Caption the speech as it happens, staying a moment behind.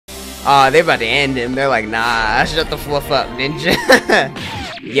They're about to end him. They're like, nah, shut the fluff up, ninja.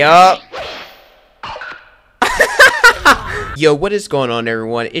 Yup. Yo, what is going on,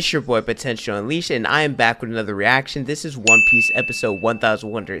 everyone? It's your boy Potential Unleashed, and I am back with another reaction. This is One Piece episode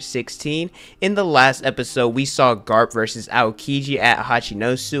 1116. In the last episode, we saw Garp versus Aokiji at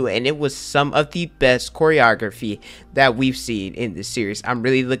Hachinosu, and it was some of the best choreography that we've seen in this series. I'm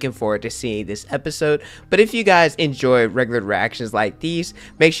really looking forward to seeing this episode. But if you guys enjoy regular reactions like these,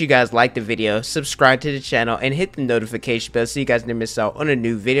 make sure you guys like the video, subscribe to the channel, and hit the notification bell so you guys never miss out on a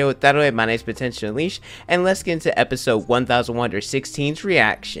new video. With that away, my name is Potential Unleashed, and let's get into episode 1116's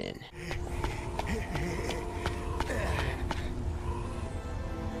reaction.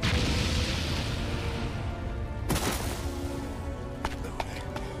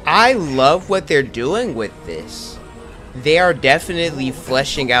 I love what they're doing with this. They are definitely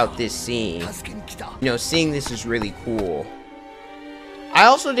fleshing out this scene. You know, seeing this is really cool. I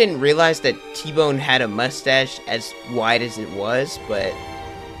also didn't realize that T-Bone had a mustache as wide as it was, but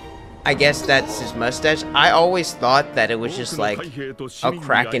I guess that's his mustache. I always thought that it was just like a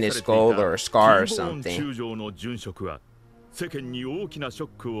crack in his skull or a scar or something.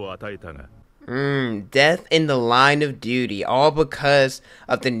 Death in the line of duty, all because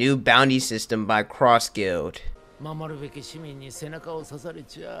of the new bounty system by Cross Guild.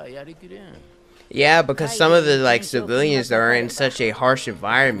 Yeah, because some of the civilians that are in such a harsh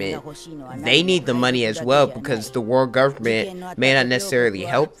environment, they need the money as well, because the world government may not necessarily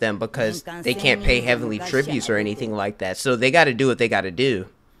help them because they can't pay heavenly tributes or anything like that. So they got to do what they got to do.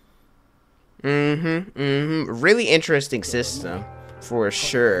 Really interesting system for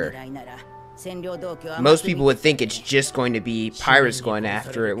sure. Most people would think it's just going to be pirates going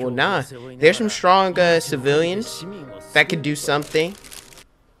after it. Well, nah. There's some strong civilians that could do something.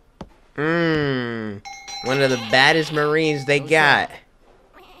 One of the baddest Marines they got.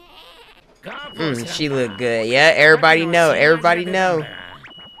 She look good. Yeah, everybody know. Everybody know.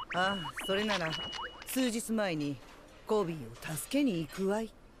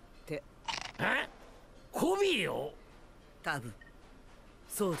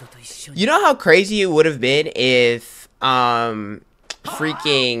 You know how crazy it would have been if freaking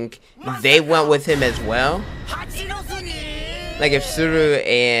they went with him as well? Like if Suru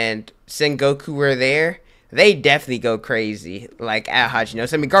and Sengoku were there, they definitely go crazy. Like at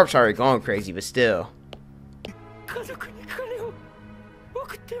Hachinosu. I mean, Garp's already going crazy, but still.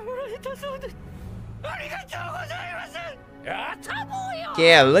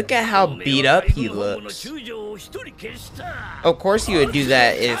 Yeah, look at how beat up he looks. Of course he would do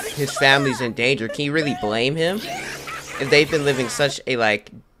that if his family's in danger. Can you really blame him? If they've been living such a,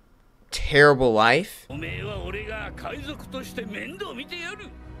 terrible life?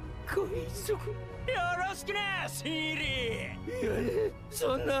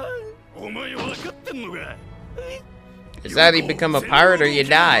 It's either you become a pirate or you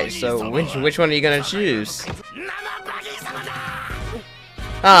die, so which one are you gonna choose?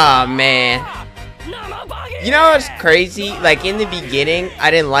 Aw, man. You know what's crazy? Like, in the beginning, I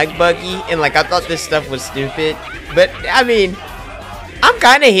didn't like Buggy, and I thought this stuff was stupid. But, I mean, I'm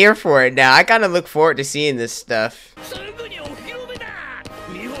kind of here for it now. I kind of look forward to seeing this stuff.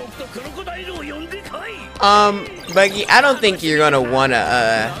 Buggy, I don't think you're gonna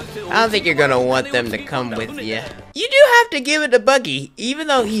wanna, I don't think you're gonna want them to come with you. You do have to give it to Buggy. Even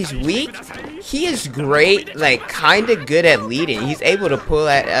though he's weak, he is great, kinda good at leading. He's able to pull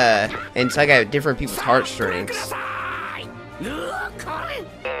at, and tug at different people's heartstrings.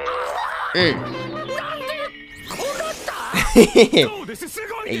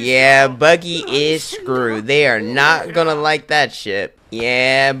 Yeah, Buggy is screwed. They are not gonna like that shit.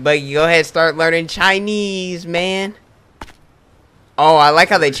 Yeah, Buggy, go ahead, start learning Chinese, man. Oh, I like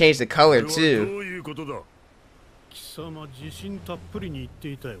how they changed the color too.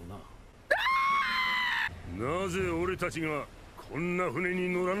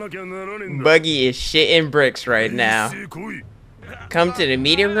 Buggy is shitting bricks right now. Come to the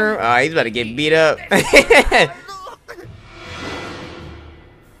meeting room? Oh, he's about to get beat up.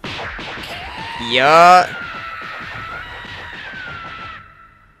 Yup.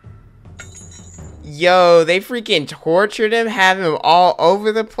 Yo, they freaking tortured him, have him all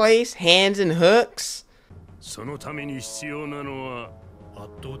over the place, hands and hooks. To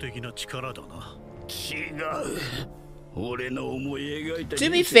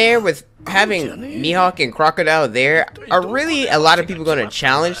be fair, with having Mihawk and Crocodile there, are really a lot of people going to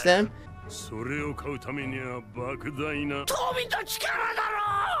challenge them?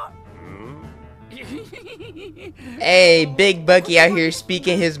 Hey, Big Buggy out here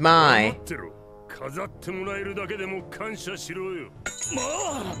speaking his mind.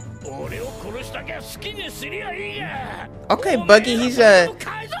 Okay, Buggy, he's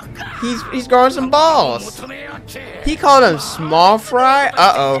growing some balls. He called him small fry.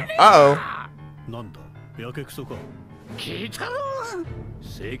 Uh oh.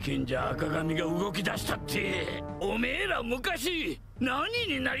 最近じゃ赤髪が動き出したっておめえら昔何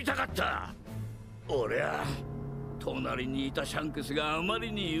になりたかった？俺は隣にいたシャンクスがあま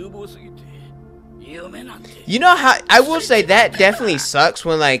りに有望すぎて夢なんて。 You know how I will say that definitely sucks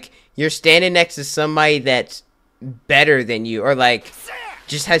when like you're standing next to somebody that's better than you or like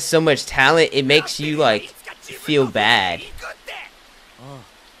just has so much talent. It makes you like feel bad.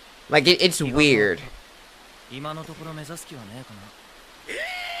 Like it's weird.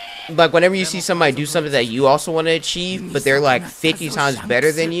 Like whenever you see somebody do something that you also want to achieve, but they're like 50 times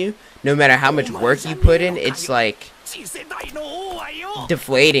better than you, no matter how much work you put in, it's like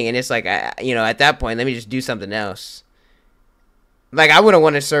deflating, and it's like, you know, at that point, let me just do something else. Like I wouldn't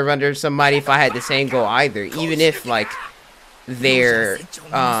want to serve under somebody if I had the same goal either, even if like they're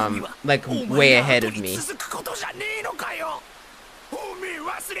like way ahead of me.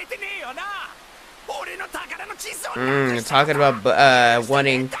 Talking about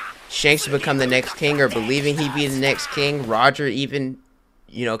wanting Shanks to become the next king or believing he'd be the next king. Roger even,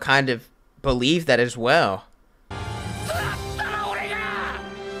 you know, kind of believed that as well.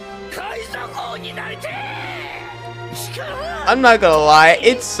 I'm not gonna lie,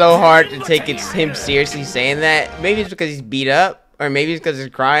 it's so hard to take him seriously saying that. Maybe it's because he's beat up, or maybe it's because he's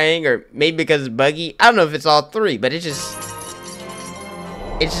crying, or maybe because it's Buggy. I don't know if it's all three, but it's just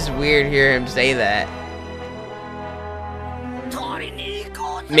weird hearing him say that.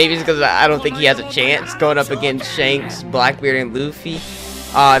 Maybe it's because I don't think he has a chance going up against Shanks, Blackbeard, and Luffy.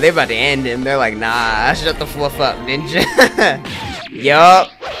 They're about to end him. They're like, nah, shut the fluff up, ninja. Yup.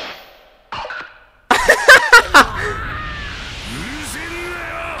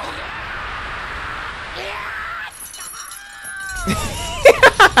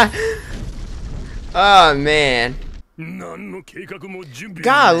 Oh man.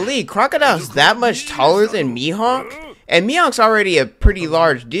 Golly, Crocodile's that much taller than Mihawk? And Mihawk's already a pretty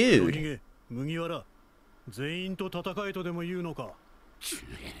large dude. Well,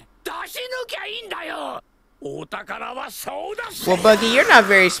 Buggy, you're not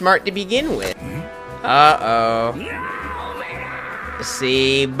very smart to begin with. Uh-oh.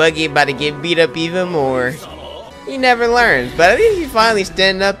 See, Buggy about to get beat up even more. He never learns, but at least he's finally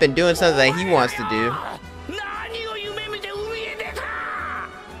standing up and doing something that he wants to do.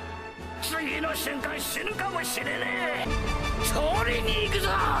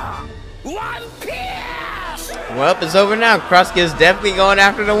 Well, it's over now. Crossskill's definitely going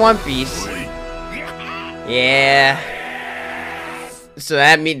after the One Piece. Yeah. So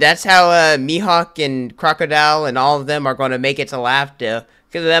that's how Mihawk and Crocodile and all of them are going to make it to Laughter.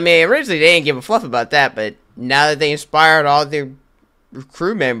 Because, I mean, originally they didn't give a fluff about that, but now that they inspired all their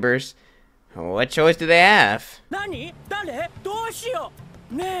crew members, what choice do they have?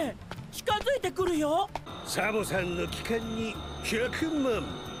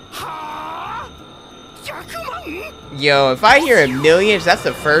 Yo, if I hear millions, that's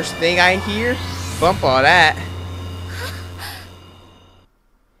the first thing I hear. Bump all that.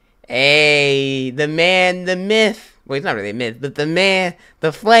 Hey, the man, the myth. Well, he's not really a myth, but the man,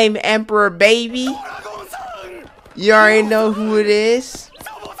 the Flame Emperor, baby. You already know who it is.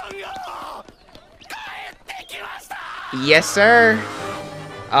 Yes, sir.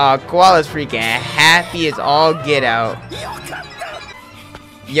 Koala's freaking happy as all get out.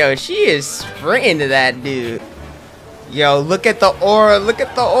 Yo, she is sprinting to that dude. Yo, look at the aura. Look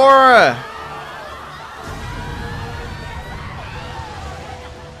at the aura.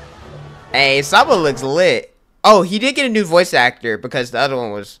 Hey, Sabo looks lit. Oh, he did get a new voice actor because the other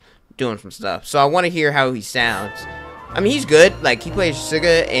one was doing some stuff. So I want to hear how he sounds. I mean, he's good. Like, he plays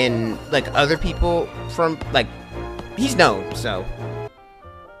Suga and, like, other people from, like, he's known, so.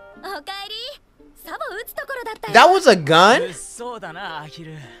 That was a gun?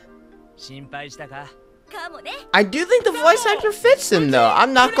 I do think the voice actor fits him, though.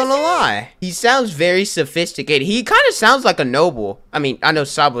 I'm not gonna lie. He sounds very sophisticated. He kind of sounds like a noble. I mean, I know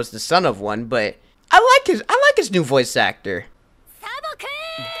Sabo's the son of one, but I like his new voice actor.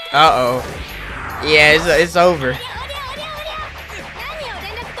 Uh-oh. Yeah, it's over.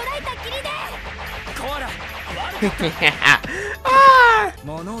 Ah!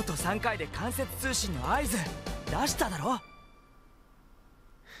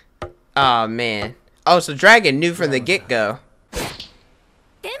 Oh man. Oh, so Dragon knew from the get-go.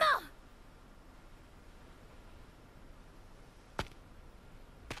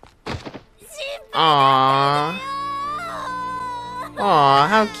 Aww. Aw,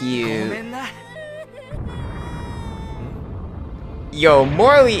 how cute. Yo,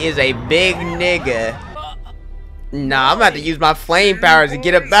 Morley is a big nigga. Nah, I'm about to use my flame powers to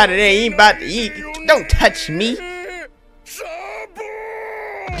get up out of there. He ain't about to eat. Don't touch me.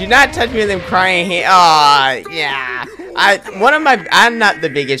 Do not touch me with them crying hands. Aw, yeah. I'm not the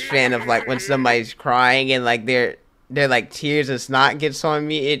biggest fan of like when somebody's crying and like they're like tears and snot gets on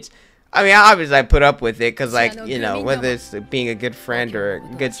me. I mean, obviously I put up with it because, like, you know, whether it's being a good friend or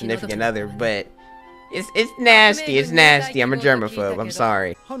a good significant other, but it's nasty. It's nasty. I'm a germaphobe. I'm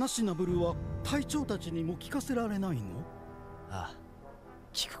sorry.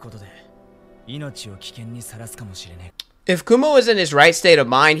 If Kuma was in his right state of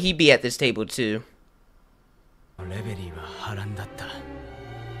mind, he'd be at this table too.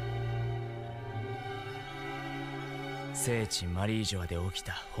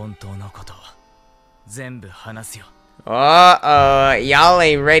 Uh-oh, y'all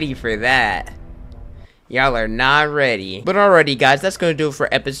ain't ready for that. Y'all are not ready. But alrighty, guys, that's gonna do it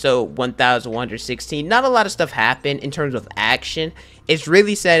for episode 1116. Not a lot of stuff happened in terms of action. It's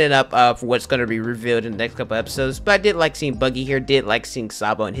really setting up for what's gonna be revealed in the next couple episodes. But I did like seeing Buggy here, did like seeing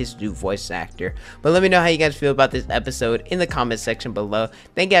Sabo and his new voice actor. But let me know how you guys feel about this episode in the comment section below.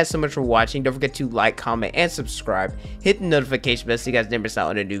 Thank you guys so much for watching. Don't forget to like, comment, and subscribe. Hit the notification bell so you guys never miss out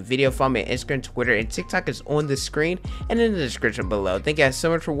on a new video. Follow me on Instagram, Twitter, and TikTok is on the screen and in the description below. Thank you guys so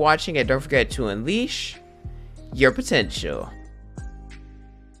much for watching, and don't forget to unleash your potential.